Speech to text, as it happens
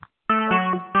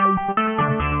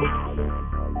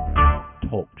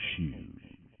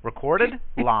recorded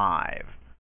live.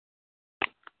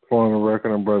 On the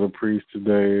record, and Brother Priest,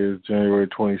 today is January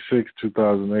 26,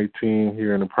 2018,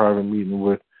 here in a private meeting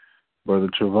with Brother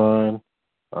Trevon.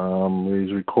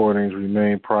 These recordings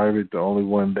remain private. The only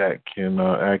one that can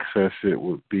access it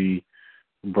would be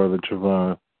Brother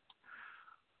Trevon.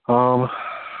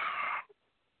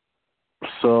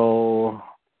 So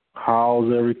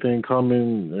how's everything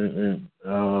coming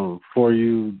for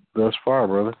you thus far,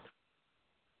 brother?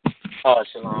 Oh,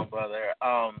 shalom, brother.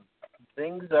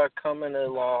 Things are coming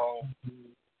along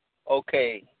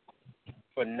okay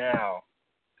for now.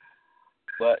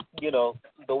 But,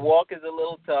 the walk is a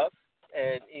little tough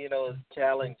and, it's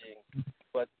challenging.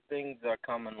 But things are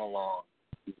coming along.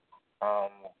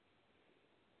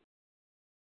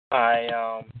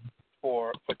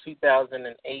 For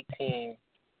 2018,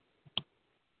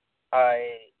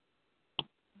 I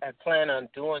plan on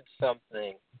doing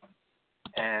something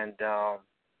and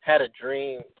had a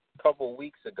dream a couple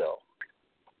weeks ago.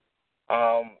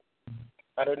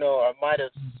 I don't know, I might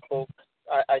have spoke.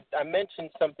 I mentioned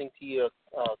something to you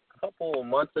a couple of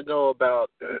months ago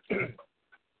about,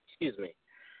 excuse me,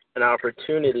 an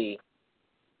opportunity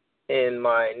in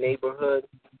my neighborhood.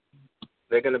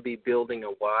 They're going to be building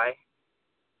a Y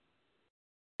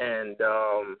and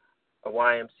a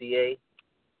YMCA.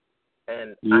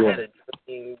 And I had a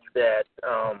dream that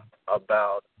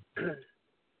about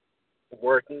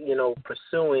working,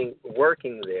 pursuing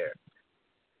working there.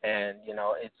 And,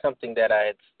 it's something that I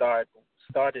had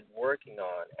started working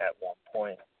on at one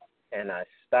point, and I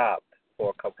stopped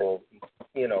for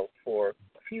for a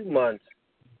few months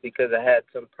because I had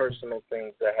some personal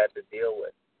things I had to deal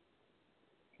with.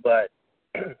 But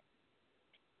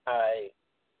I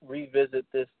revisit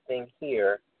this thing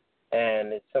here,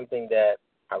 and it's something that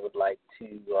I would like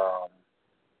to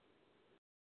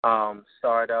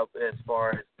start up as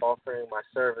far as offering my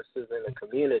services in the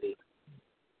community.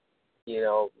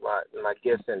 My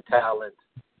gifts and talents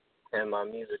and my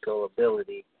musical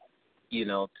ability,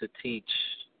 to teach,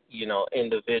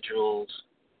 individuals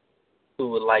who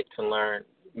would like to learn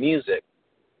music.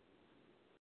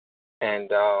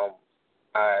 And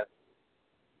I've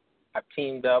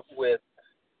teamed up with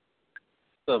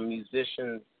some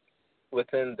musicians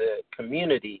within the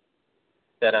community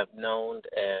that I've known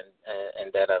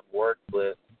and that I've worked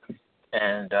with,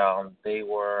 and they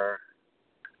were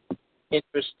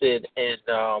interested in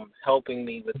helping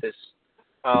me with this,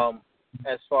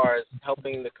 as far as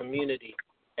helping the community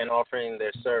and offering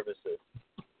their services.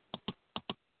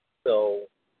 So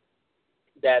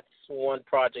that's one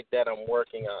project that I'm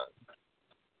working on,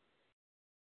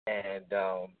 and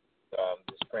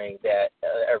just praying that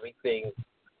everything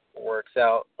works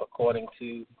out according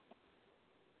to.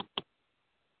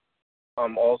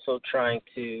 I'm also trying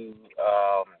to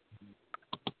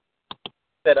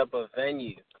set up a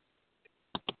venue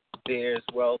there as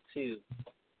well too,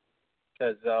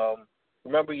 because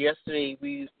remember yesterday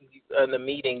in the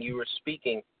meeting you were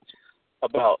speaking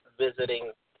about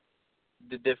visiting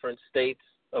the different states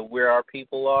of where our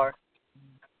people are.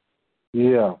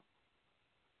 Yeah.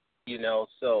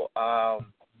 So I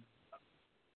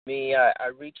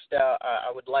reached out.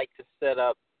 I would like to set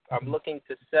up. I'm looking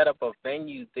to set up a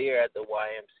venue there at the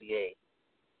YMCA.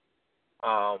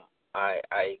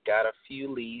 I got a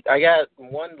few leads. I got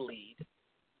one lead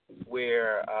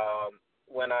where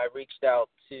when I reached out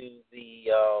to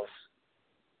the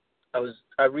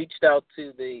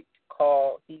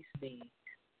call. He's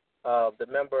the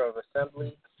member of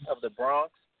Assembly of the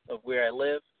Bronx of where I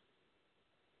live,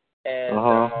 and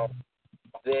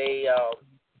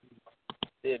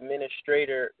the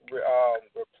administrator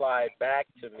replied back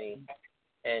to me,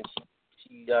 and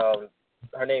she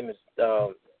her name is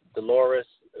Dolores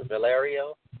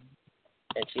Valerio,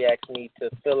 and she asked me to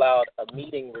fill out a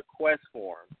meeting request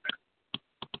form.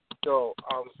 So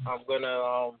I'm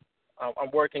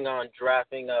working on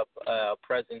drafting up a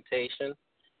presentation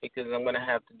because I'm gonna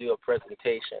have to do a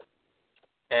presentation,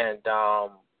 and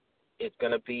it's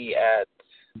gonna be at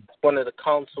one of the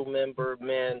council member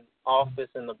men's office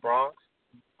in the Bronx.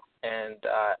 And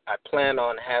I plan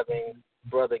on having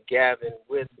Brother Gavin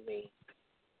with me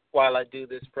while I do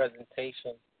this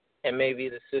presentation, and maybe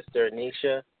the Sister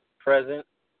Anisha present.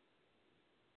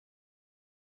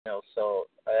 So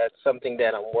that's something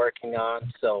that I'm working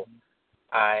on. So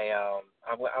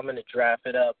I'm going to draft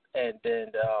it up and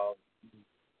then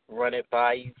run it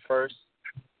by you first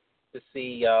to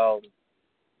see,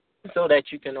 so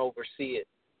that you can oversee it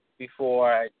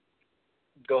before I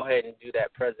go ahead and do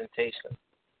that presentation.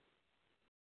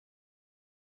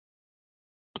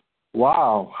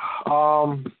 Wow.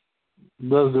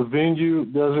 does the venue,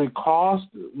 does it cost,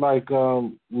 like,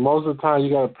 most of the time you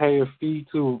got to pay a fee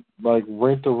to, like,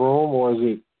 rent the room, or is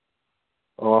it,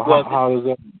 or Well, how does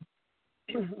that?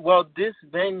 well, this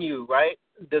venue, right?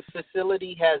 The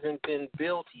facility hasn't been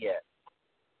built yet,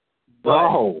 but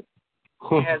Oh.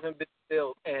 it hasn't been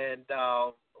built, and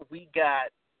we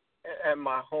got at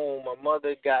my home. My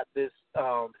mother got this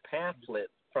pamphlet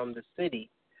from the city,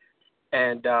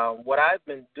 and what I've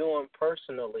been doing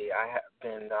personally, I have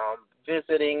been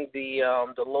visiting the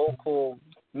local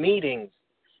meetings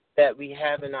that we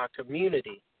have in our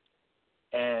community,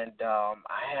 and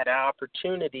I had an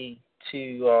opportunity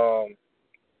to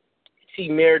see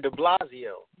Mayor de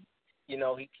Blasio. You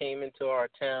know, he came into our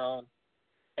town,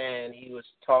 and he was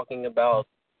talking about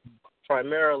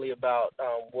primarily about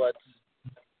what's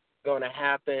going to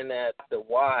happen at the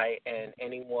Y and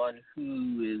anyone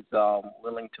who is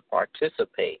willing to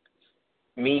participate.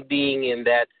 Me being in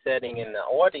that setting in the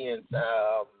audience,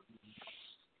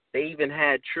 they even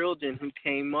had children who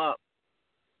came up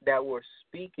that were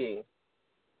speaking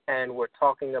and were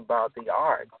talking about the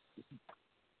arts.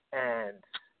 And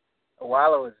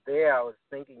while I was there, I was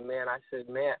thinking, man, I said,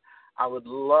 man, I would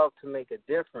love to make a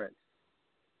difference,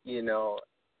 you know.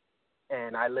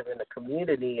 And I live in the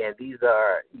community, and these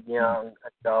are young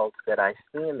adults that I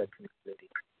see in the community,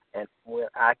 and where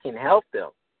I can help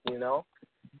them, you know.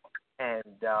 And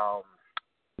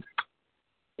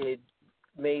it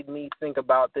made me think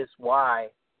about this why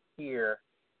here.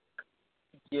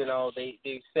 You know, they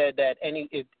said that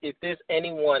if there's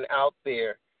anyone out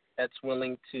there that's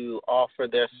willing to offer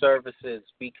their services,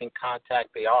 we can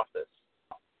contact the office.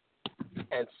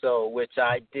 And so, which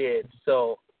I did.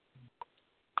 So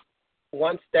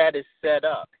once that is set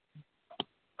up,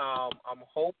 I'm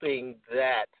hoping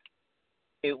that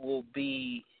it will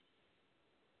be,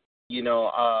 you know,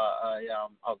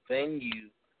 a venue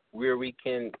where we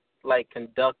can, like,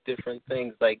 conduct different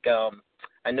things. Like,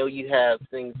 I know you have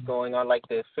things going on like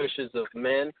the Fishers of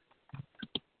Men,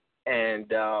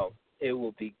 and it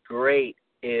will be great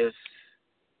if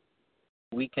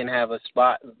we can have a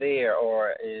spot there,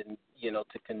 or in, you know,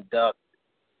 to conduct,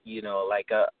 you know,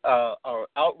 like a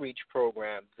outreach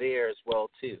program there as well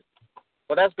too.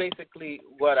 Well, that's basically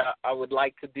what I would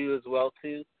like to do as well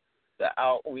too, the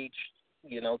outreach,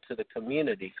 you know, to the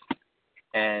community,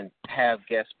 and have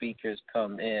guest speakers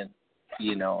come in,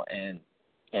 you know, and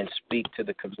speak to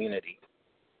the community.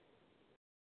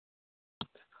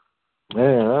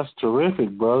 Man, that's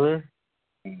terrific, brother.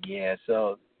 Yeah,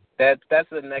 so that's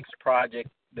the next project.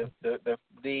 The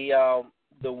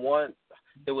one,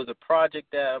 there was a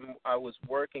project that I was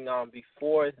working on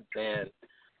before then,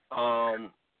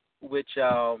 which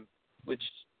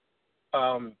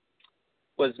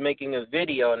was making a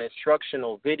video, an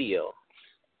instructional video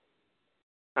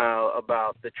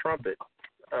about the trumpet,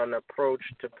 an approach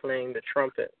to playing the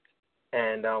trumpet,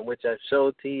 and which I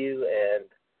showed to you, and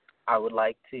I would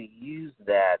like to use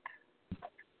that,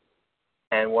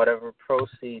 and whatever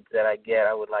proceeds that I get,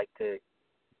 I would like to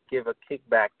give a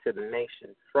kickback to the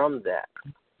nation from that.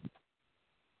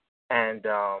 And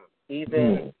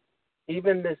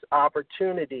even this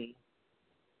opportunity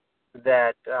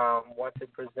that want to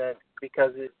present,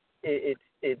 because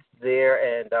it's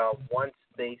there, and once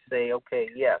they say, okay,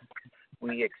 yes,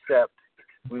 we accept,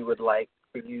 we would like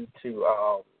for you to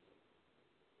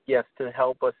yes, to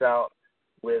help us out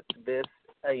with this,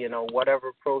 you know,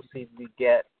 whatever proceeds we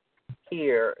get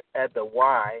here at the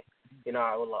Y, you know,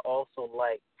 I would also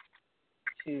like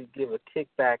to give a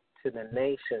kickback to the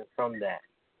nation from that,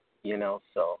 you know.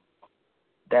 So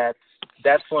that's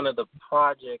one of the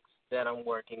projects that I'm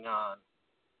working on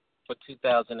for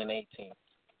 2018.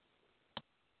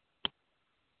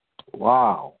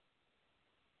 Wow.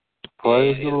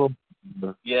 Praise the Lord.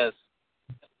 Yes.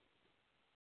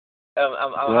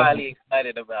 I'm highly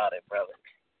excited about it, brother.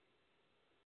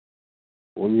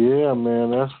 Well, yeah,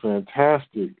 man, that's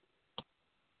fantastic.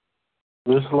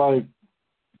 It's like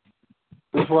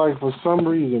for some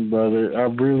reason, brother, I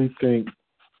really think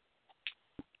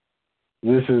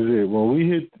this is it. When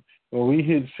we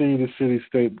hit city to city,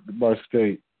 state by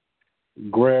state,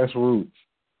 grassroots,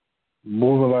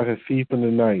 moving like a thief in the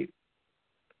night,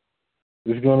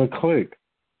 it's gonna click.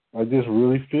 I just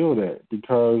really feel that,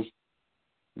 because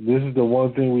this is the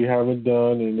one thing we haven't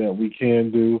done and that we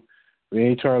can do. We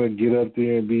ain't trying to get up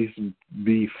there and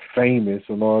be famous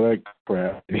and all that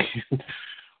crap.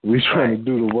 We trying to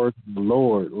do the work of the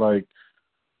Lord. Like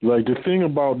the thing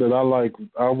about that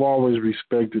I've always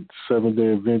respected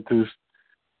Seventh-day Adventists,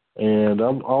 and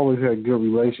I've always had good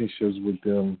relationships with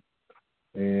them.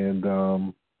 And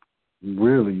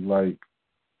really, like,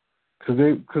 Cause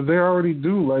they already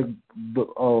do like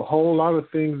a whole lot of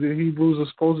things that Hebrews are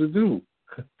supposed to do.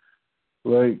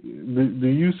 Like, do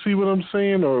you see what I'm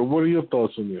saying, or what are your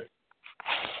thoughts on that?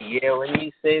 Yeah, when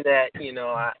you say that,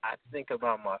 I think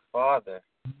about my father,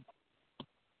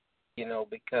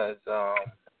 because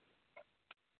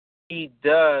he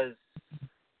does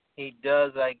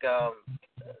like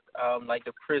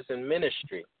the prison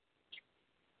ministry.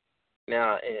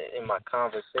 Now, in my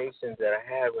conversations that I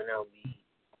had with him,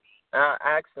 I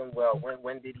asked him, well,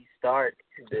 when did he start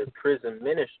the prison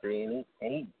ministry?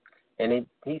 And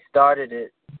he started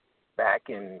it back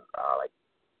in like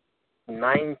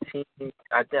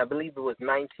I believe it was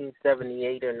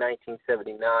 1978 or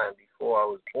 1979, before I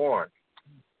was born.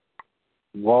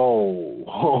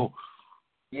 Whoa.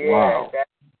 Yeah, wow.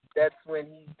 That's when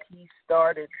he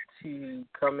started to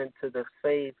come into the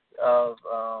faith of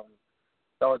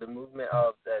or the movement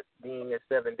of that being a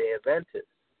Seventh-day Adventist.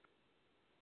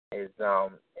 His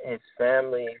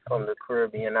family from the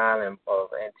Caribbean island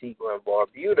of Antigua and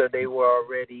Barbuda, they were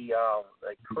already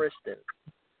like Christians,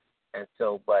 and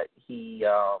so but he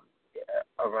around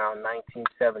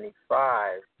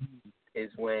 1975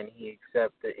 is when he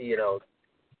accepted,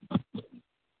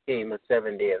 became a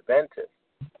Seventh-day Adventist,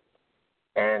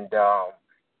 and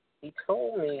he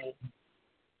told me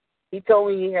he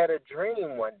had a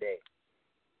dream one day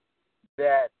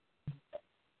that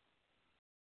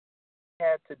he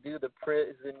had to do the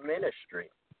prison ministry,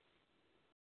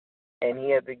 and he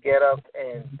had to get up,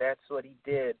 and that's what he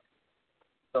did.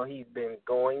 So he's been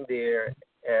going there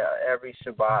every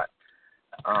Shabbat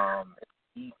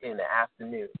in the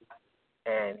afternoon,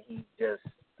 and he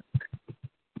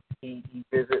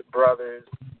visit brothers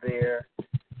there,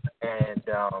 and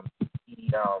he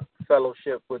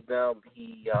fellowship with them.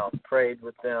 He prayed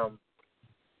with them,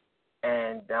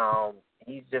 and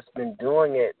he's just been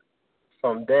doing it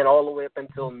from then all the way up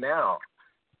until now.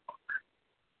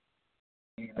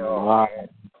 Wow.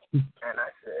 And I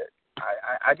said,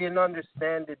 I didn't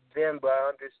understand it then, but I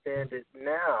understand it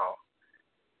now.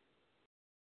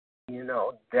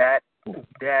 That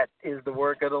is the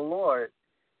work of the Lord,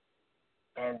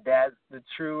 and that's the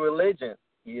true religion.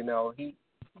 He,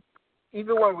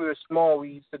 even when we were small, we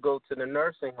used to go to the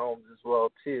nursing homes as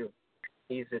well too.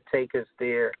 He used to take us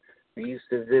there. We used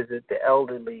to visit the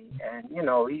elderly, and he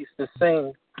used to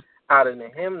sing out in the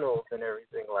hymnals and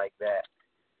everything like that.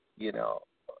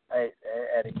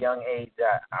 At a young age,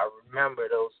 I remember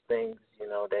those things,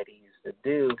 that he used to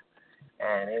do,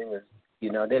 and it was,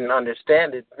 didn't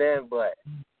understand it then, but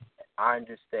I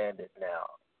understand it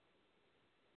now,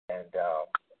 and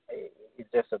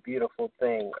it's just a beautiful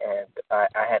thing. And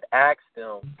I had asked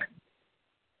him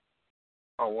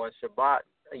on one Shabbat,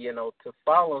 to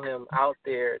follow him out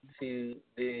there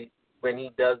when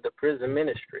he does the prison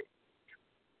ministry,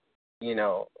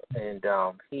 and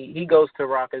he goes to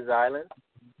Rockers Island,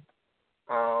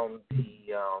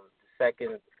 the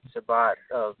second Shabbat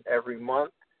of every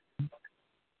month,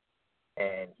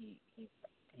 and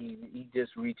he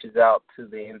just reaches out to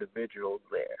the individuals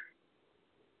there.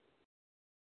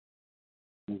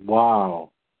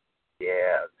 Wow.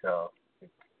 Yeah, so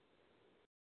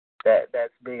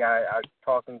that's big. I was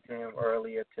talking to him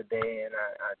earlier today, and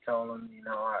I told him,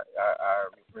 I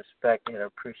respect and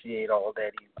appreciate all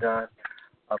that he's done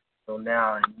up until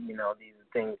now, and these are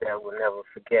things that we'll never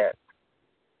forget.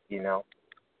 Yeah,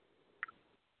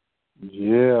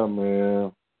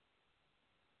 man.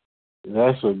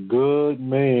 That's a good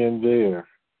man there.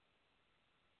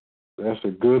 That's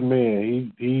a good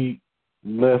man. He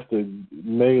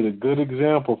made a good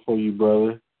example for you,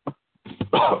 brother.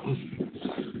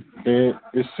 And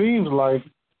it seems like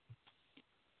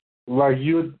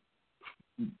you're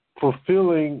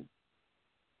fulfilling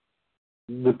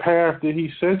the path that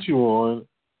he set you on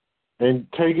and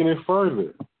taking it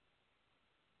further.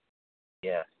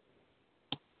 Yeah.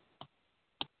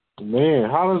 Man,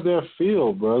 how does that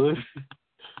feel, brother?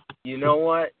 You know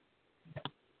what?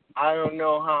 I don't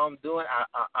know how I'm doing.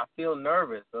 I feel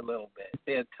nervous a little bit.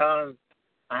 There are times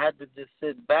I had to just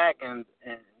sit back and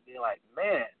be like,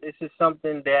 man, this is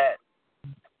something that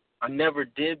I never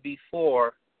did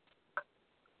before.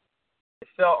 It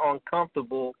felt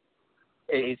uncomfortable.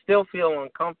 It still feels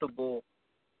uncomfortable,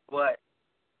 but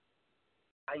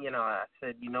I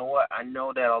said, you know what? I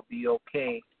know that I'll be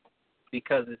okay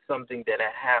because it's something that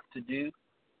I have to do.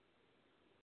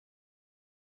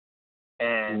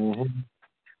 And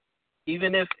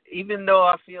even though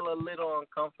I feel a little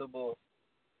uncomfortable,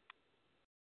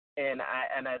 and I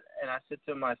said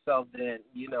to myself, then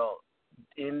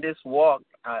in this walk,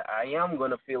 I am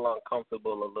going to feel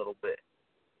uncomfortable a little bit.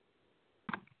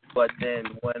 But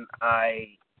then when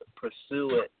I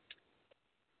pursue it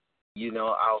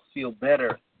I'll feel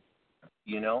better,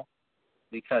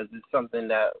 because it's something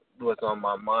that was on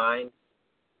my mind,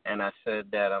 and I said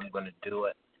that I'm going to do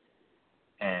it,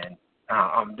 and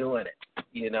I'm doing it.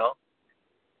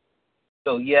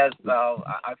 So yes,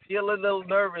 I feel a little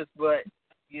nervous, but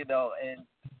and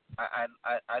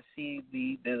I see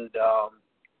the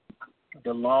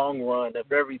long run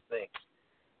of everything.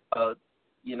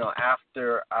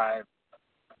 After I've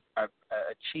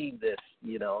achieved this,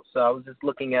 So I was just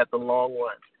looking at the long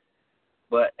run.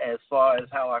 But as far as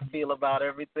how I feel about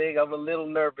everything, I'm a little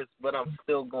nervous, but I'm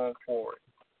still going forward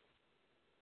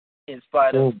in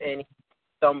spite of any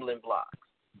stumbling blocks.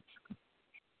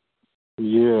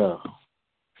 Yeah.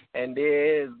 And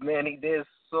there's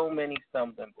so many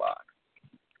stumbling blocks.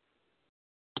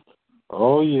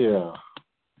 Oh yeah,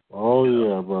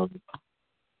 brother.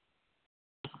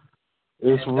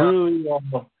 It's really.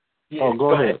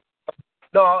 Go ahead.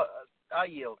 No, I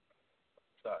yield.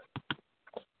 Sorry.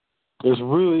 It's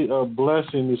really a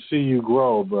blessing to see you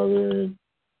grow, brother.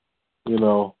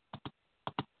 And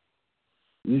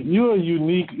you're a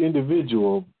unique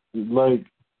individual. Like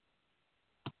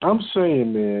I'm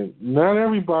saying, man, not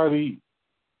everybody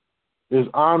is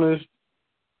honest,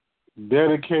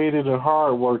 dedicated, and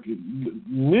hardworking.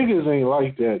 Niggas ain't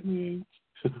like that, man.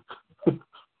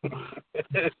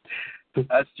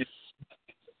 That's true.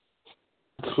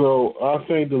 So I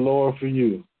thank the Lord for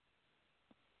you.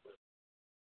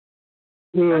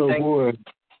 Oh boy,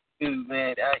 you,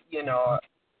 man.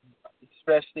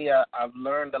 Especially I've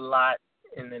learned a lot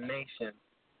in the nation,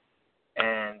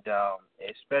 and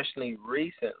especially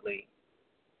recently,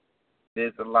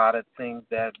 there's a lot of things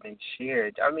that have been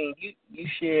shared. I mean, you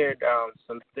shared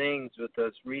some things with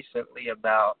us recently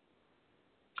about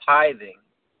tithing.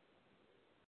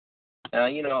 Now,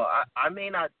 I may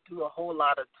not do a whole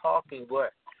lot of talking,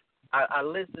 but I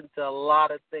listen to a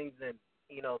lot of things and,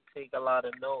 take a lot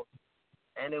of notes.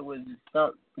 And it was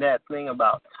that thing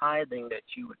about tithing that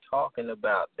you were talking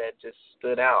about that just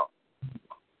stood out.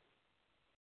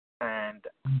 And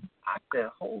I said,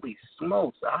 holy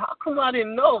smokes, how come I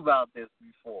didn't know about this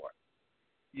before?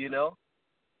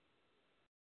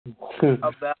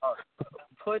 About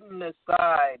putting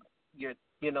aside your,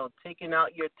 taking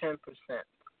out your 10%.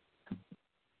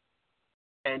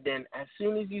 And then as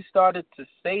soon as you started to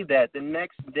say that, the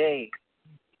next day,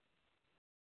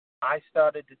 I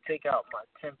started to take out my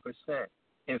 10%.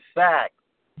 In fact,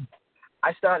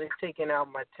 I started taking out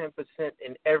my 10%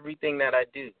 in everything that I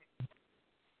do.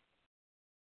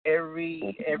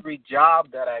 Every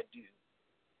job that I do.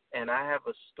 And I have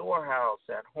a storehouse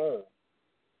at home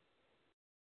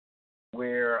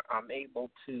where I'm able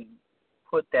to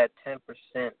put that 10%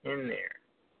 in there.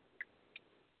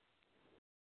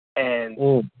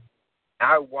 And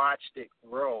I watched it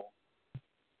grow.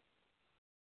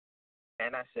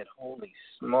 And I said, holy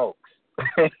smokes.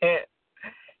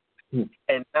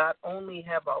 And not only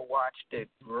have I watched it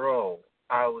grow,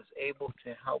 I was able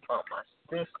to help out my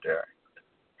sister.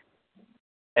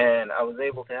 And I was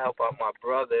able to help out my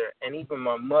brother and even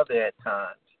my mother at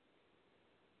times.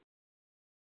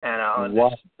 And I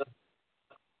understood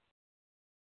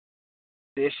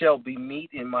there shall be meat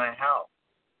in my house,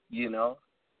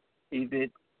 If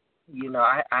it,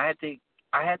 I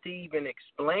had to even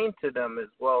explain to them as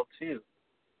well too.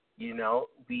 You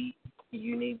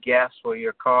need gas for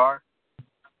your car,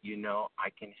 I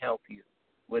can help you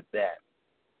with that.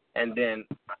 And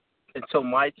so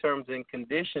my terms and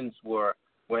conditions were,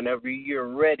 whenever you're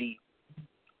ready,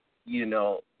 you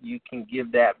can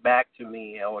give that back to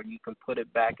me, or you can put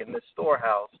it back in the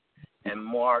storehouse and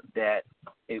mark that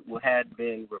it had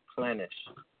been replenished.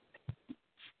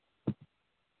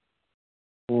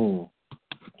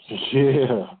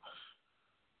 Yeah,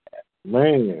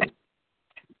 man.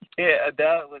 Yeah,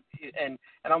 that was, and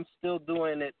I'm still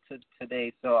doing it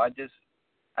today. So I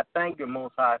thank the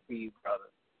Most High for you, brother,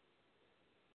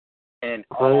 and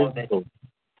all that you're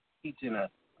teaching us.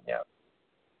 Yeah.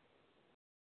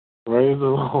 Praise the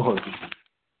Lord.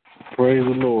 Praise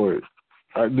the Lord.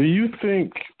 Do you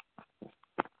think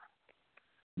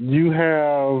you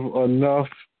have enough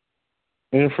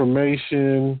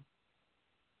information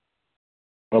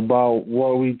about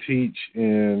what we teach,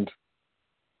 and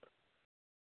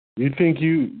you think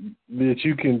that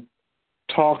you can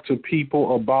talk to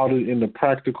people about it in the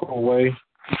practical way?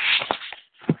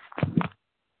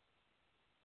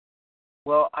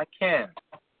 Well, I can.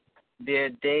 There are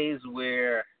days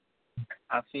where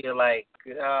I feel like,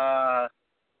 I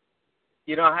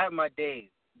have my days,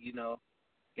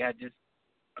 I just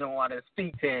don't want to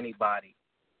speak to anybody.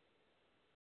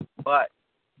 But,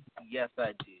 yes,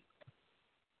 I do.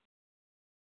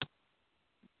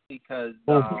 Because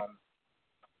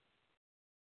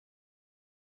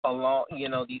along,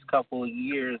 these couple of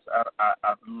years,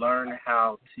 I've learned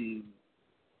how to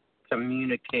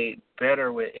communicate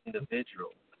better with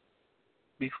individuals.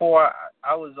 Before,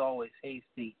 I was always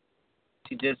hasty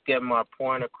to just get my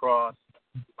point across,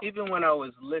 even when I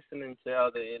was listening to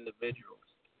other individuals.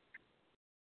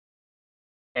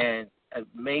 And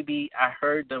maybe I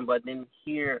heard them but didn't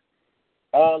hear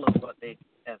all of what they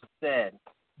have said.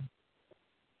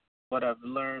 But I've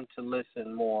learned to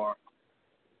listen more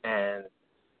and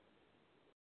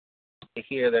to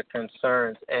hear their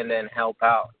concerns and then help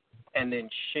out and then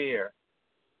share.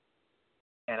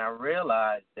 And I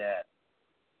realized that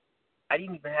I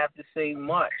didn't even have to say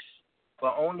much,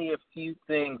 but only a few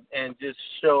things, and just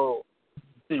show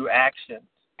through actions.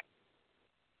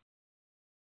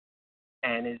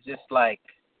 And it's just like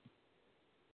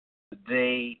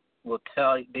they will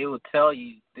tell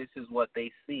you this is what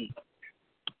they see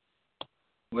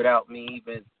without me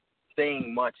even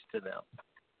saying much to them.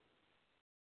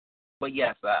 But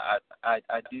yes, I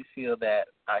do feel that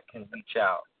I can reach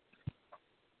out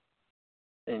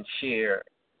and share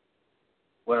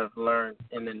what I've learned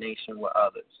in the nation with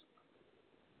others.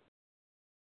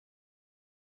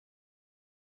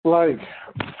 Like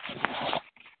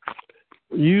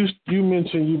you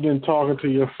mentioned, you've been talking to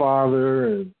your father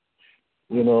and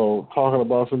talking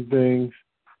about some things.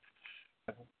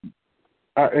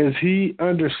 Is he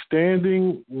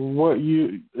understanding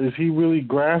is he really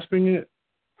grasping it?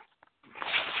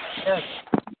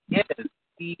 Yes.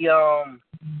 He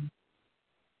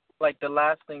like the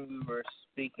last thing we were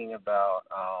speaking about,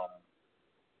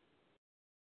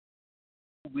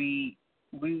 we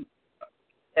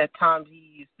at times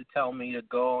he used to tell me to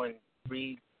go and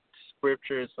read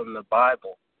scriptures from the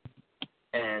Bible,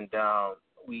 and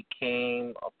we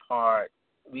came upon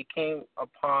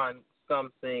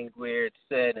something where it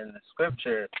said in the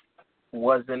scripture,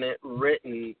 wasn't it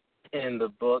written in the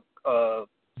book of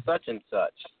such and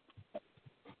such?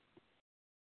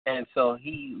 And so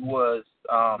he was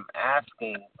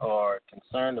asking or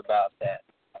concerned about that.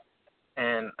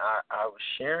 And I was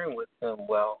sharing with him,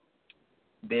 well,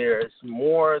 there's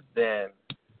more than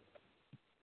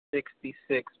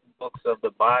 66 books of the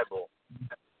Bible.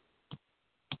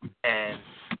 And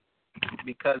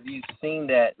because you've seen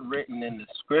that written in the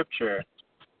scripture,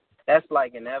 that's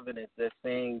like an evidence that's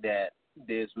saying that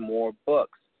there's more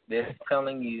books. They're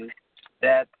telling you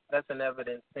that that's an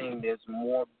evidence saying there's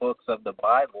more books of the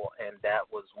Bible, and that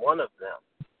was one of them.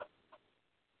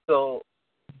 So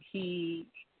his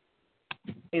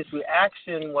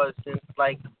reaction was just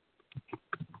like,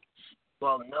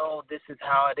 well, no, this is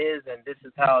how it is, and this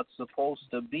is how it's supposed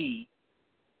to be.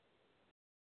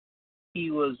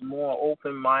 He was more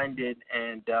open-minded,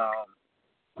 and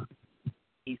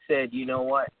he said, you know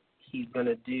what, he's going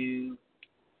to do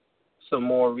some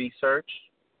more research,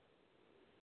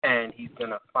 and he's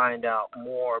going to find out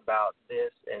more about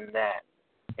this and that,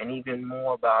 and even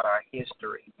more about our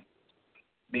history,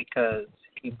 because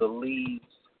he believes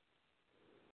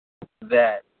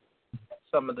that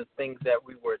some of the things that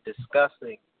we were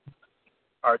discussing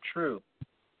are true.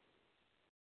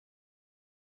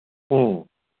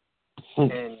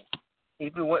 And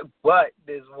but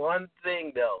there's one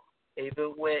thing though,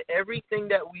 even with everything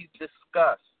that we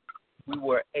discussed, we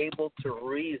were able to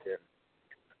reason.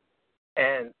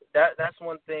 And that's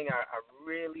one thing I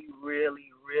really,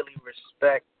 really, really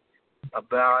respect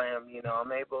about him.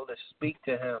 I'm able to speak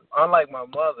to him. Unlike my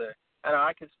mother, and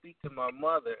I can speak to my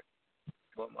mother,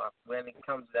 but when it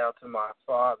comes down to my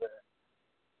father,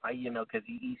 because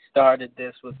he started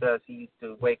this with us. He used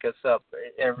to wake us up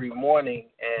every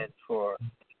morning and for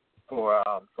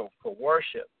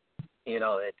worship.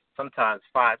 It's sometimes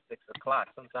 5, 6 o'clock.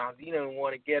 Sometimes he didn't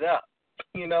want to get up.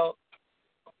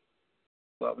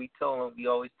 But we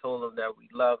always told him that we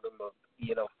loved him,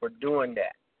 for doing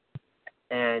that.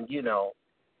 And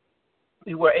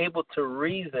we were able to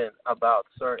reason about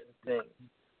certain things.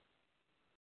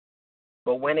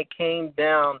 But when it came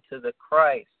down to the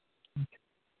Christ,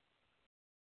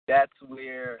 that's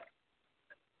where,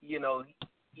 he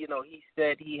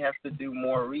said he has to do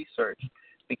more research,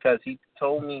 because he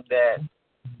told me that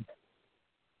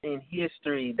in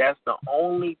history, that's the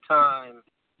only time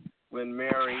when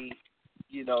Mary,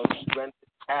 when it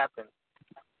happened,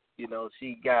 she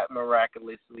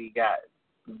miraculously got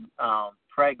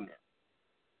pregnant,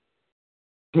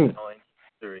 in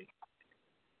history.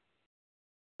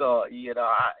 So,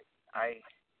 I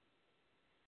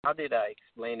how did I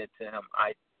explain it to him?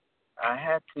 I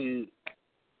had to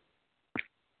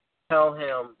tell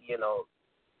him,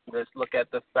 let's look at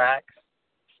the facts,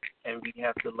 and we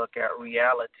have to look at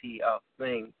reality of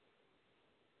things.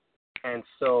 And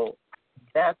so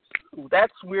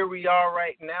that's where we are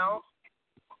right now.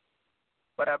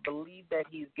 But I believe that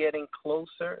he's getting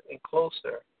closer and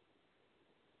closer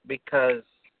because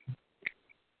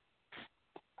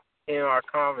in our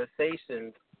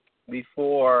conversations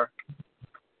before,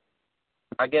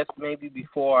 I guess maybe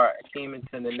before I came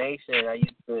into the nation, I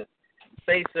used to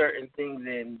say certain things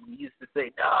and he used to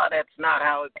say, no, that's not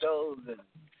how it goes and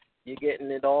you're getting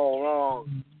it all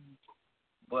wrong.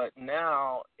 But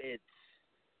now it's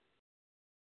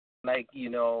like,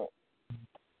 he's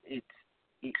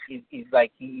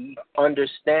like he's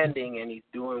understanding and he's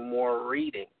doing more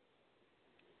reading.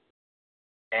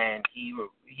 And he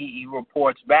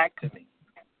reports back to me,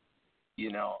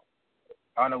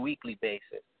 on a weekly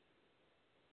basis.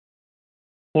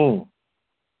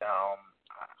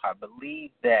 I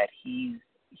believe that he's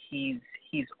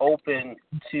open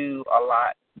to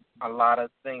a lot of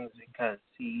things because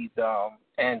he's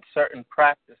and certain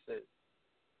practices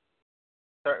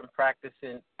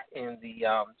in the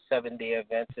 7-day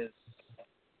Adventist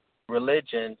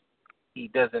religion he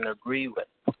doesn't agree with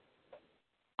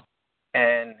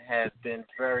and has been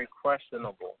very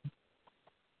questionable.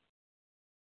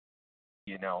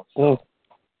 So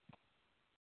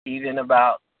even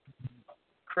about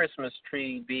Christmas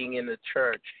tree being in the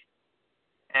church,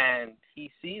 and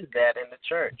he sees that in the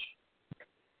church,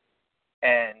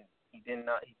 and he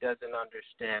doesn't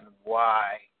understand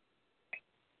why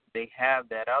they have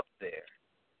that up there.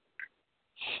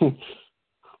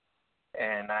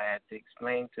 And I had to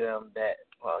explain to him that,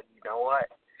 well, you know what?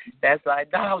 That's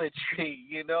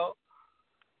idolatry,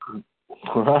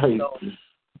 Right.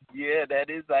 Yeah, that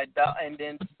is idolatry. And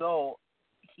then so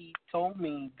he told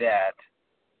me that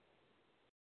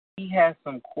he has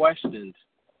some questions.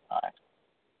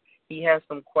 He has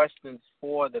some questions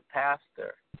for the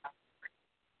pastor.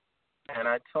 And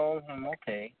I told him,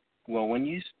 okay, well, when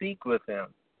you speak with him,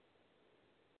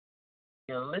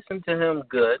 listen to him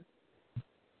good.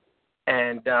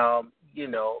 And,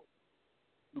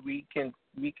 we can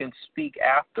speak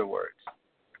afterwards.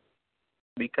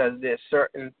 Because there's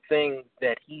certain things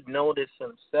that he noticed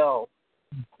himself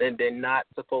that they're not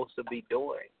supposed to be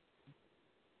doing.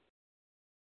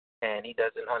 And he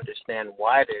doesn't understand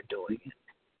why they're doing it.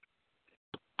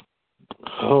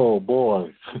 Oh,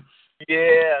 boy.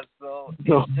 Yeah, so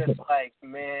it's just like,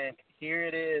 man, here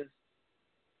it is.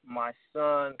 My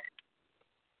son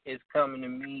is coming to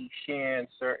me, sharing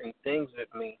certain things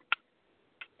with me.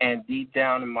 And deep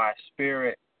down in my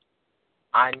spirit,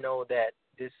 I know that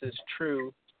this is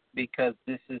true because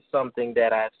this is something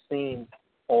that I've seen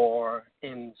or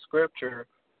in scripture,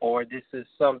 or this is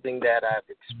something that I've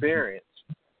experienced.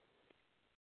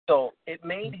 So it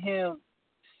made him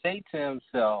say to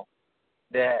himself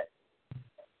that,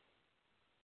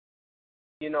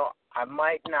 I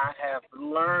might not have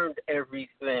learned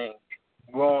everything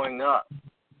growing up.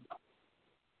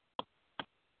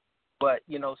 But,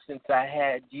 since I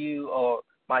had you or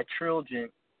my children,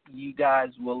 you guys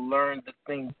will learn the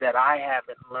things that I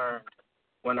haven't learned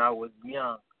when I was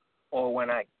young or when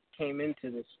I came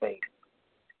into this faith.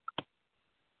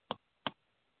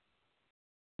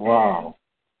 Wow.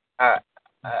 I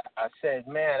said,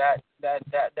 man,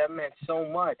 that meant so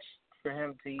much for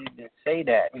him to even say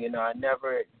that. I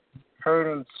never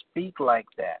heard him speak like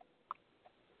that.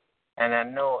 And I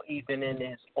know even in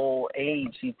his old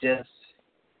age, he's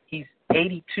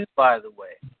 82, by the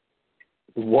way.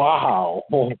 Wow.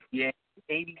 Yeah,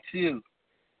 82.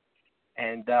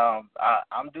 And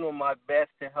I'm doing my best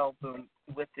to help him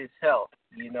with his health.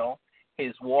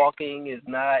 His walking is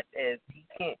not as he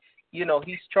can't.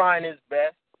 He's trying his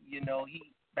best. He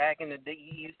back in the day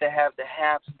he used to have the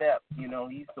half step. He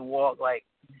used to walk like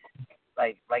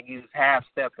he was half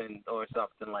stepping or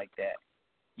something like that.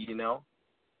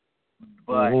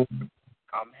 But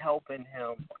I'm helping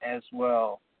him as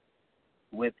well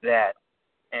with that.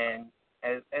 And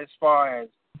as far as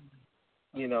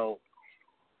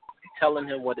telling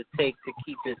him what it takes to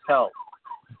keep his health,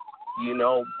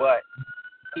 but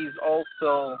he's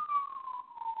also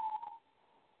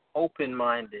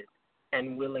open-minded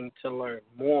and willing to learn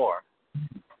more.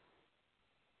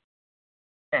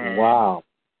 And wow.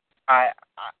 I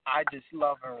just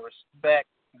love and respect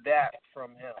that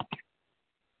from him.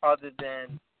 Other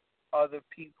than other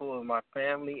people in my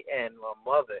family and my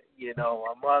mother,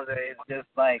 my mother is just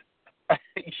like,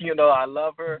 I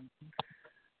love her,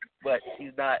 but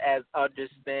she's not as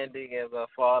understanding as her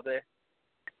father.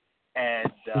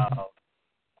 And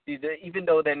even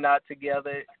though they're not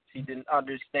together, she didn't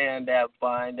understand that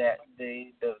bond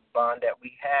the bond that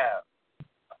we have.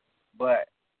 But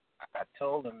I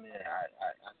told him, man,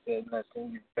 I said,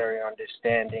 listen, you're very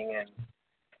understanding, and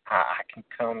I can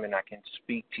come and I can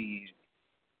speak to you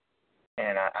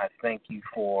And I thank you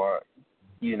for,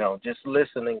 just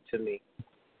listening to me,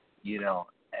 and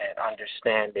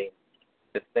understanding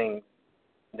the things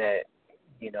that,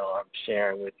 I'm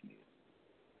sharing with you.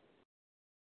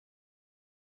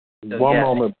 So, One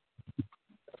moment.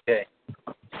 Okay.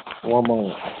 One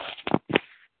moment.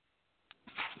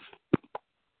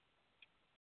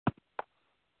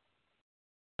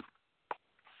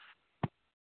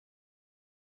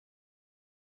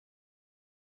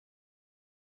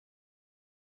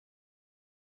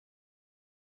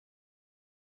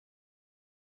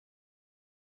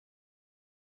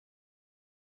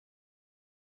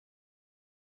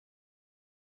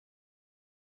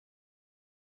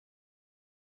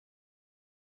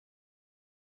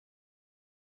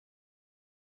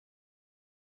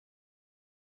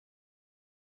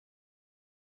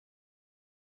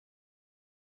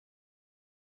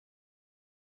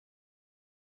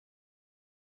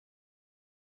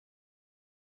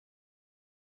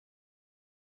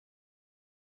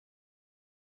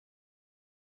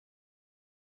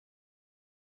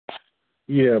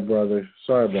 Yeah, brother.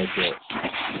 Sorry about that.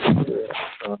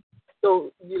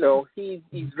 So, he's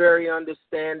very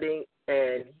understanding,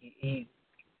 and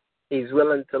he's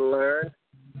willing to learn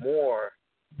more.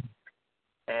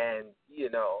 And,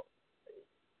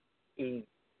 he's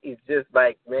just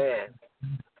like, man,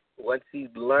 once he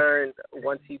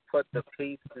put the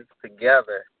pieces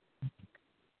together,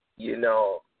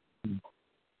 he'll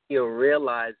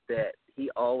realize that he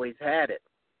always had it,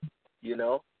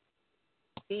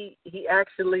 He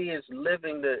actually is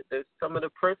living some of the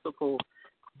principles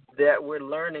that we're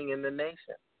learning in the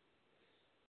nation.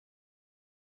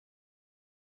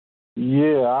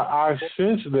 Yeah, I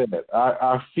sense that.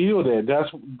 I feel that.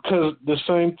 That's because the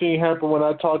same thing happened when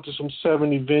I talked to some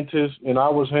 70 Adventists and I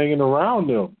was hanging around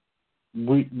them.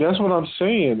 That's what I'm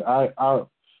saying.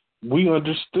 We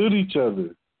understood each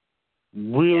other.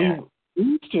 Really,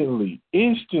 instantly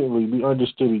we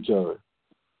understood each other.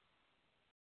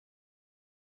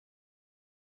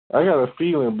 I got a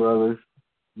feeling, brother,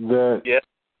 that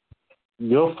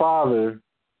your father,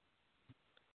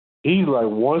 he's like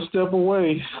one step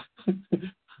away.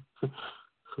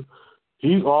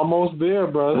 He's almost there,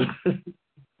 brother.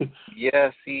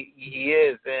 Yes, he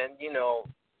is, and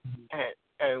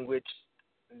and which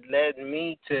led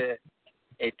me to.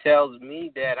 It tells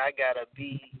me that I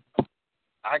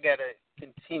gotta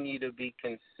continue to be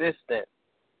consistent.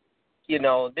 There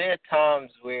are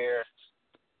times where,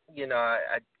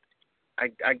 I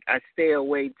stay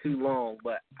away too long,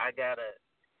 but I gotta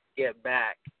get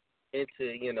back into,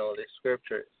 the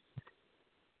scriptures.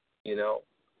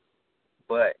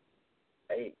 But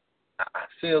I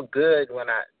feel good when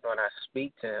I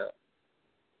speak to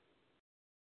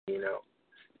him.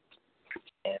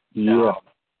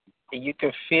 And you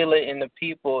can feel it in the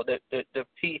people. There's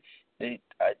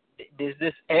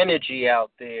this energy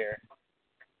out there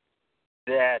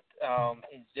that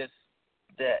is just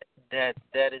that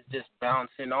is just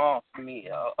bouncing off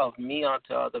of me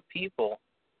onto other people,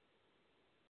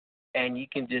 and you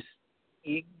can just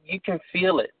you can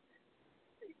feel it.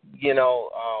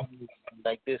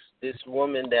 Like this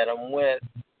woman that I'm with,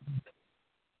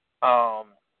 her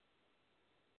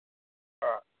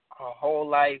whole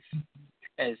life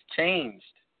has changed.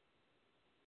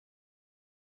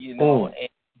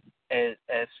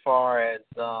 As far as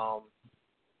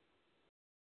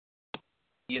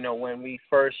when we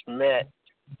first met,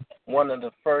 one of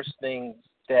the first things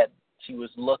that she was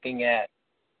looking at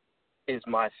is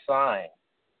my sign.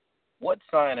 What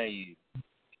sign are you?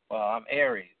 Well, I'm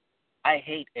Aries. I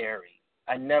hate Aries.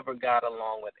 I never got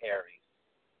along with Aries.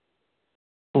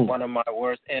 One of my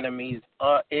worst enemies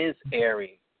is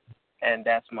Aries, and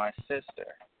that's my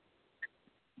sister.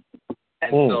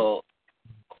 And so,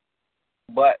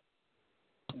 but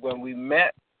when we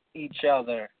met each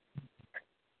other,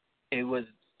 it was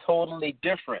totally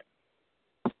different.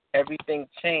 Everything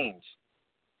changed.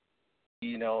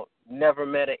 Never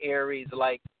met an Aries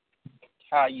like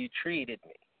how you treated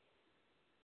me.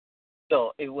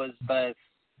 So it was it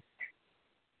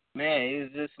was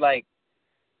just like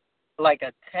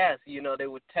a test. They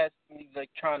would test me, like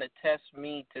trying to test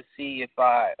me to see if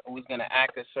I was going to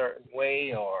act a certain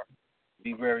way or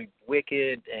be very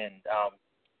wicked and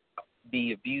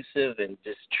be abusive and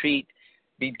just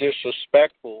be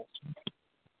disrespectful.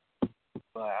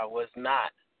 But I was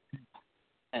not.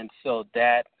 And so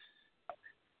that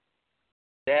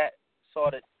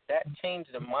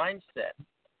changed the mindset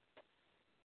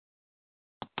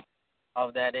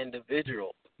of that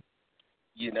individual,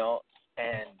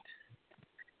 and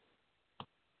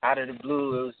out of the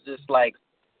blue, it was just like,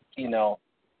 she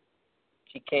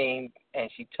came and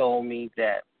she told me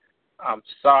that I'm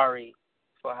sorry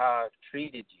for how I've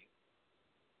treated you.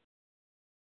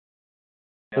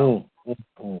 You know?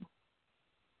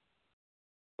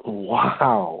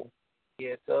 Wow.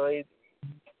 Yeah, so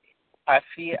I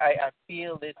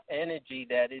feel this energy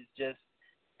that is just,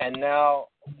 and now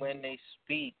when they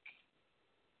speak,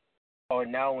 or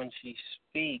now when she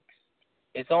speaks,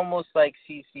 it's almost like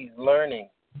she's learning.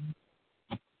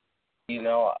 You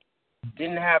know,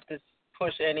 didn't have to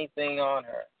push anything on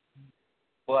her,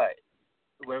 but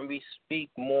when we speak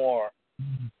more,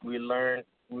 we learn.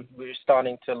 We're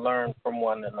starting to learn from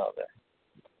one another,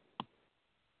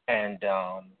 and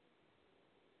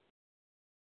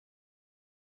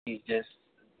she just,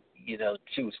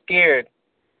 she was scared,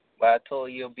 but I told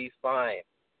her, you'll be fine.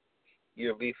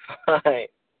 You'll be fine.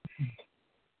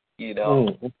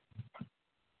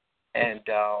 And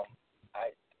I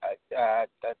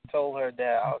told her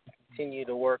that I'll continue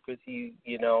to work with you,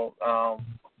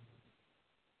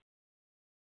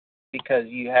 because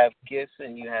you have gifts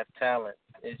and you have talent.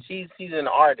 And she's an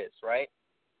artist, right?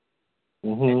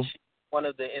 And she's one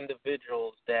of the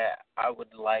individuals that I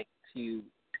would like to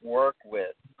work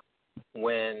with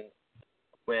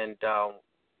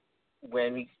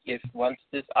once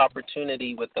this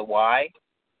opportunity with the Y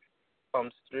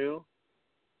comes through.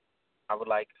 I would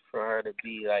like for her to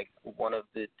be like one of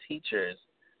the teachers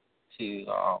to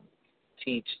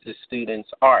teach the students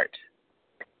art,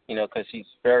 because she's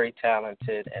very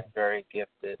talented and very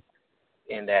gifted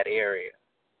in that area.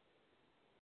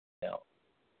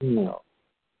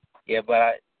 Yeah,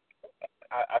 but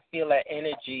I feel that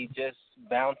energy just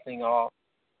bouncing off,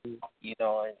 and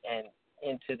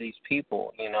into these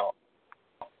people, and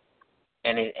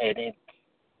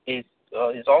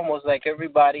it's almost like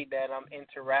everybody that I'm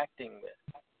interacting with.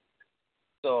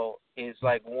 So it's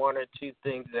like one or two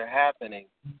things are happening.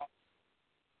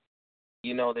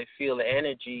 They feel the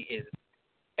energy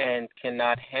and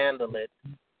cannot handle it,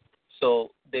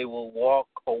 so they will walk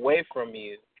away from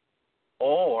you,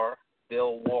 or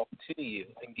they'll walk to you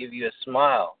and give you a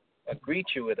smile,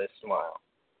 greet you with a smile.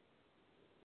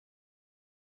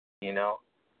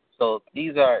 So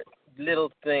these are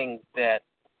little things that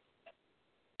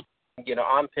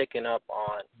I'm picking up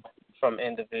on from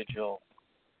individuals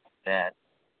that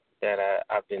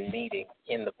I've been meeting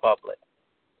in the public.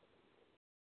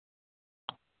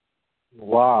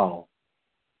 Wow.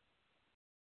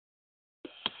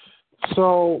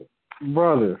 So,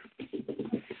 brother,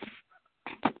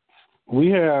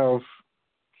 we have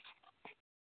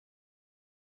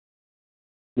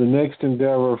the next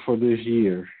endeavor for this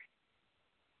year,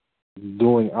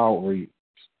 doing outreach.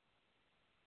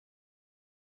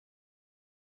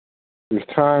 It's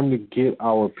time to get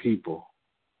our people.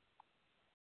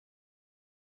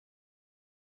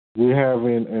 We're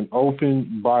having an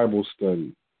open Bible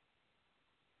study.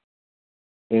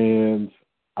 And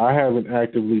I haven't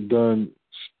actively done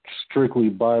strictly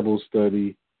Bible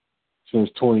study since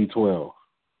 2012.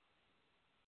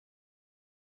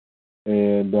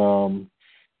 And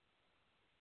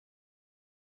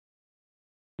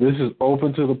this is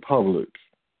open to the public.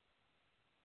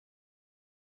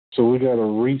 So we got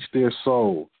to reach their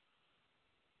soul.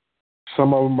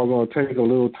 Some of them are going to take a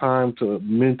little time to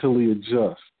mentally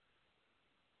adjust.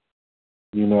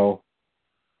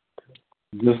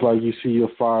 Just like you see your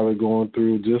father going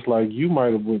through, just like you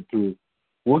might have went through.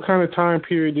 What kind of time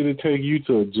period did it take you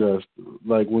to adjust,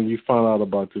 like when you found out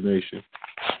about the nation?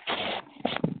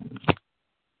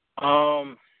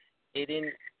 It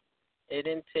didn't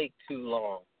take too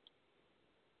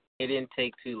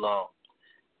long.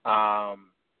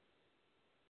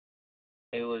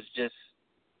 It was just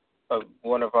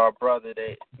one of our brother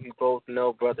that you both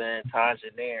know, Brother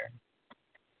Antagenaire.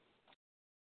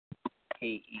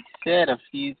 He said a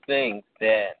few things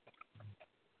that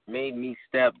made me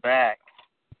step back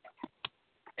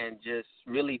and just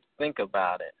really think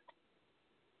about it.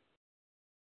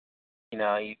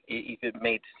 If it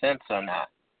made sense or not.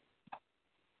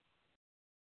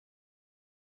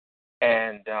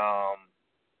 And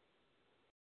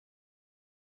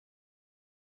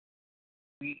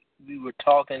we were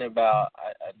talking about,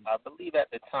 I believe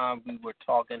at the time we were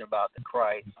talking about the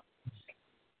Christ.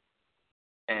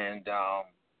 And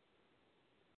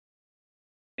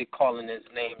they're calling his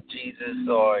name Jesus,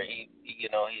 or his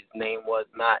name was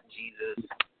not Jesus.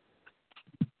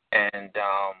 And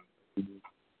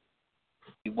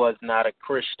he was not a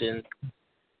Christian.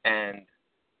 And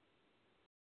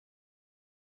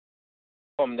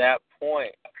from that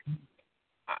point,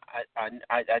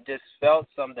 I just felt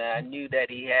something. I knew that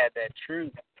he had that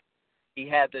truth. He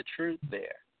had the truth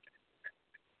there.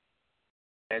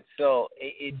 And so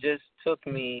it just took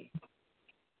me,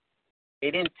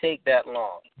 it didn't take that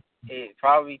long. it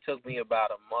probably took me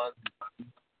about a month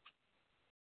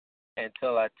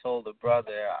until I told the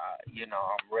brother,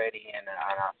 I'm ready, and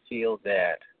I feel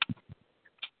that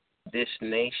this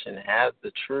nation has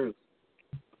the truth.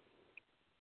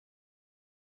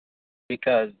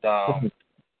 Because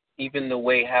even the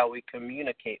way how we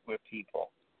communicate with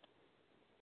people,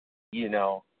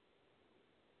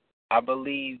 I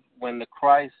believe when the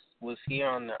Christ was here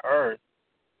on the earth,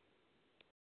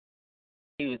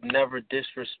 he was never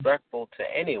disrespectful to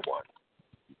anyone.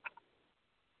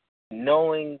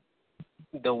 Knowing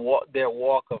their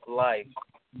walk of life,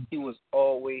 he was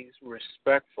always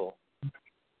respectful.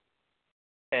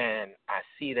 And I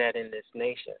see that in this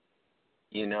nation.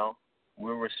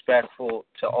 We're respectful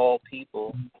to all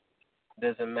people.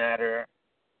 Doesn't matter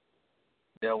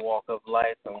their walk of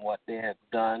life and what they have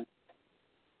done.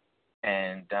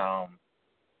 And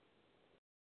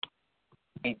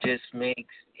it just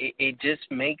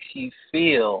makes you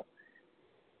feel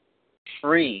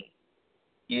free.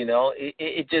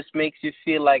 It just makes you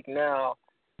feel like now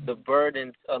the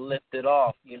burdens are lifted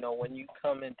off. When you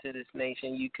come into this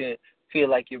nation, you can feel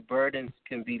like your burdens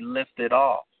can be lifted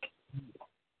off.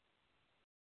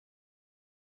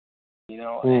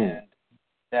 And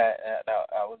that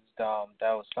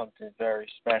was something very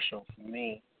special for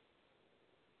me.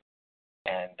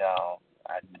 And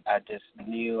I just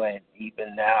knew, and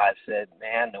even now I said,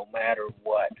 man, no matter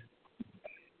what,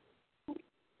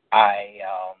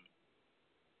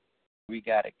 we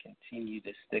got to continue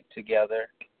to stick together.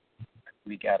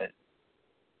 We got to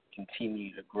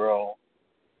continue to grow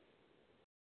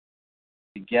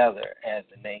together as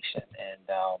a nation. And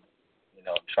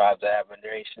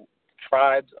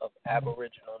Tribes of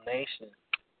Aboriginal Nations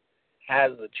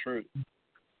has the truth,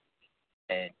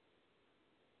 and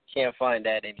can't find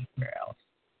that anywhere else.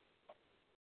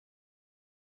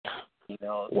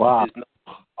 Wow. There's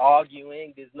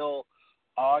no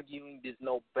arguing. There's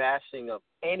no bashing of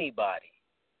anybody.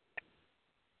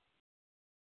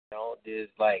 There's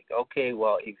like, okay,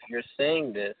 well, if you're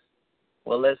saying this,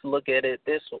 well, let's look at it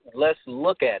let's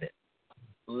look at it.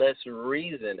 Let's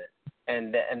reason it.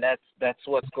 And that's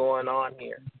what's going on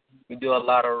here. We do a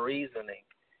lot of reasoning,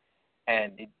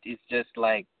 and it's just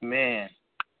like, man,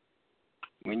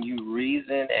 when you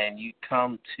reason and you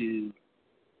come to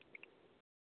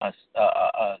a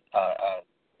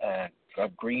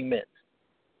agreement,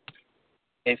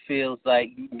 it feels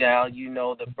like now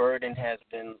the burden has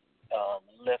been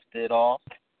lifted off,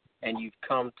 and you've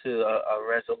come to a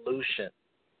resolution,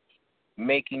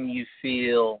 making you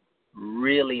feel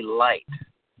really light.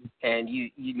 And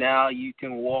you now you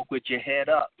can walk with your head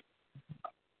up,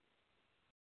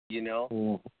 and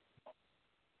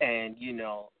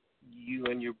you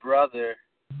and your brother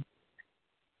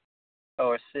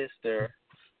or sister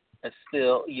are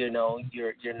still, you're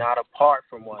not apart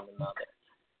from one another,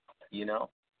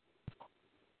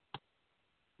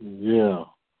 Yeah.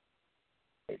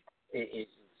 It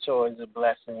sure is a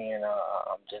blessing, and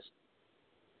I'm just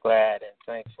glad and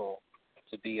thankful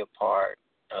to be a part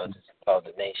of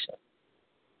the nation.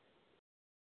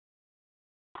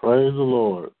 Praise the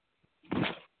Lord.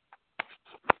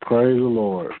 Praise the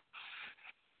Lord.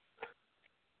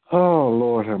 Oh,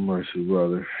 Lord have mercy,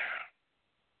 brother.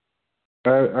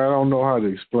 I don't know how to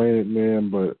explain it, man,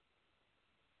 but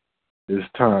it's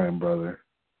time, brother.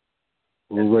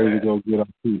 We're ready to go get our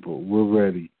people. We're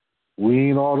ready. We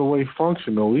ain't all the way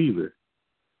functional either.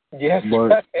 Yes,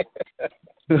 but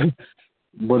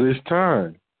but it's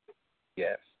time.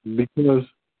 Yes. Because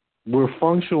we're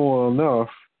functional enough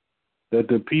that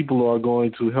the people are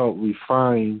going to help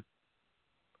refine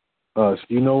us.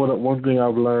 You know what? One thing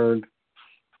I've learned,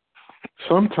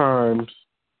 sometimes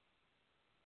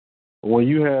when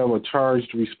you have a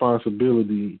charged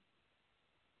responsibility,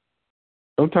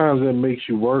 sometimes that makes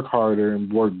you work harder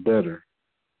and work better.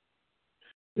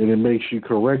 And it makes you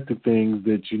correct the things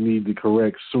that you need to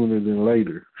correct sooner than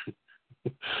later.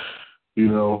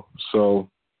 So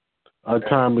our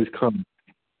time has come.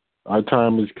 Our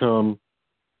time has come.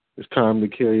 It's time to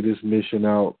carry this mission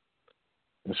out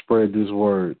and spread this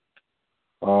word.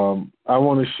 I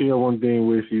want to share one thing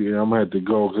with you, and I'm going to have to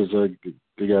go because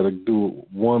they got to do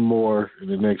one more in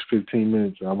the next 15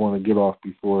 minutes. I want to get off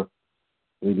before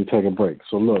we need to take a break.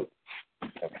 So, look,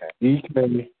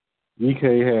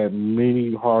 EK had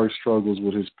many hard struggles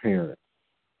with his parents,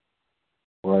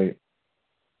 right?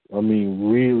 I mean,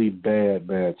 really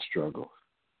bad struggles.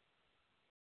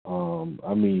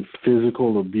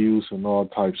 Physical abuse and all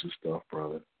types of stuff,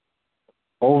 brother,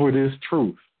 over this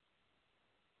truth.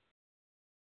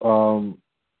 And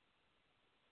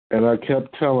I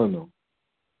kept telling them,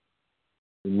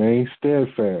 remain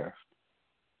steadfast.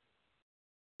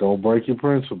 Don't break your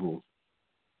principles.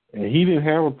 And he didn't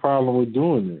have a problem with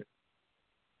doing it.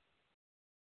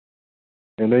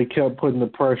 And they kept putting the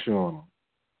pressure on him.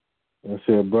 And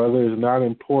said, brother, it's not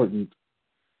important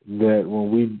that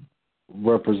when we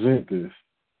represent this,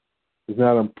 it's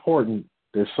not important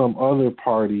that some other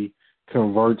party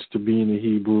converts to being a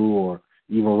Hebrew or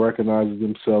even recognizes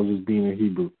themselves as being a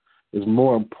Hebrew. It's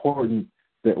more important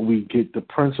that we get the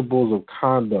principles of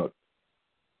conduct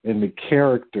and the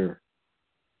character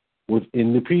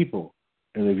within the people.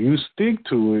 And if you stick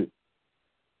to it,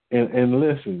 and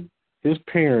listen, his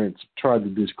parents tried to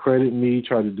discredit me,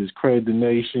 tried to discredit the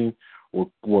nation,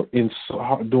 were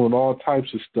doing all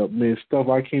types of stuff, man, stuff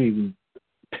I can't even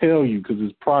tell you because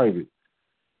it's private.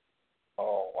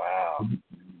 Oh, wow.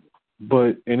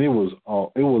 And it was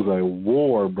a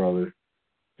war, brother,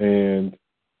 and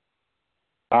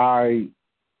I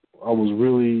was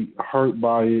really hurt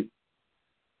by it,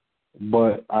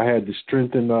 but I had to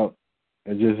strengthen up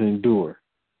and just endure.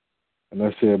 And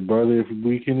I said, brother, if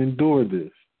we can endure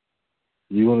this,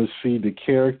 you're going to see the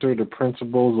character, the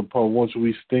principles upon which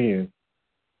we stand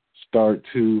start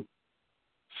to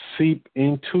seep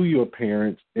into your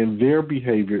parents, and their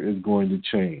behavior is going to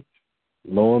change.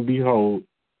 Lo and behold,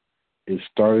 it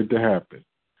started to happen.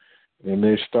 And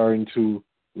they're starting to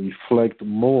reflect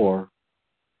more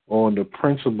on the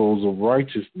principles of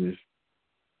righteousness.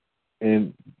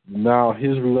 And now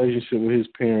his relationship with his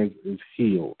parents is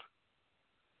healed.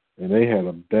 And they had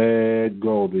a bad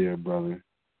go there, brother.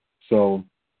 So,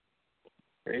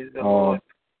 praise the Lord,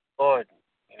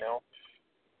 you know.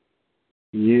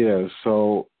 Yeah,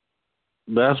 so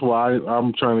that's why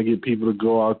I'm trying to get people to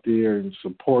go out there and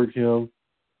support him,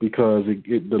 because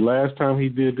the last time he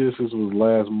did this was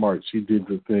last March. He did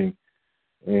the thing.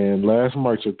 And last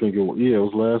March, I think it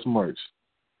was last March.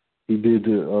 He did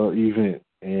the event,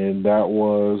 and that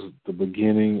was the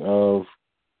beginning of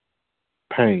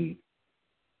pain.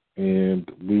 And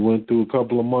we went through a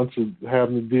couple of months of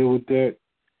having to deal with that,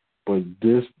 but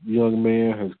this young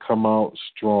man has come out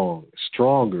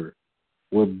stronger,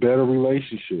 with better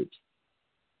relationships.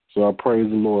 So I praise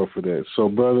the Lord for that. So,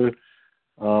 brother,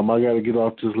 I got to get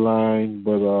off this line,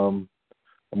 but I'm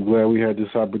glad we had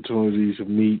this opportunity to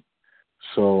meet.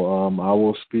 So I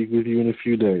will speak with you in a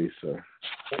few days, sir.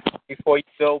 Before you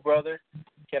go, brother,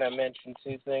 can I mention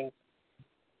two things?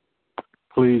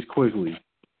 Please, quickly.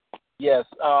 Yes.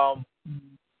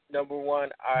 Number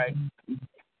one,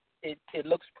 it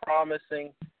looks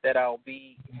promising that I'll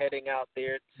be heading out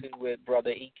there with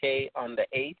Brother EK on the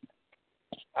 8th.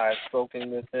 I've spoken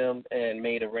with him and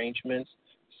made arrangements.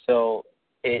 So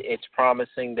it's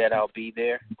promising that I'll be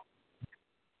there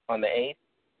on the 8th.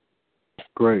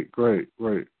 Great.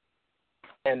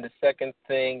 And the second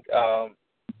thing,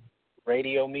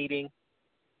 radio meeting,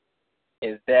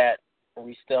 is that, are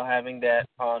we still having that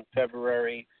on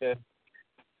February 5th,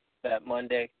 that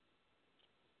Monday?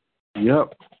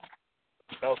 Yep.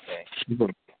 Okay.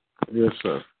 Yes,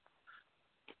 sir.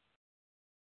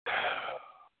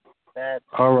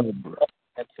 All right, bro.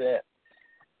 That's it.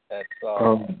 That's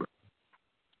all.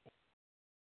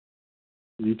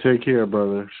 You take care,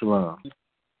 brother. Shalom.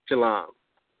 Shalom.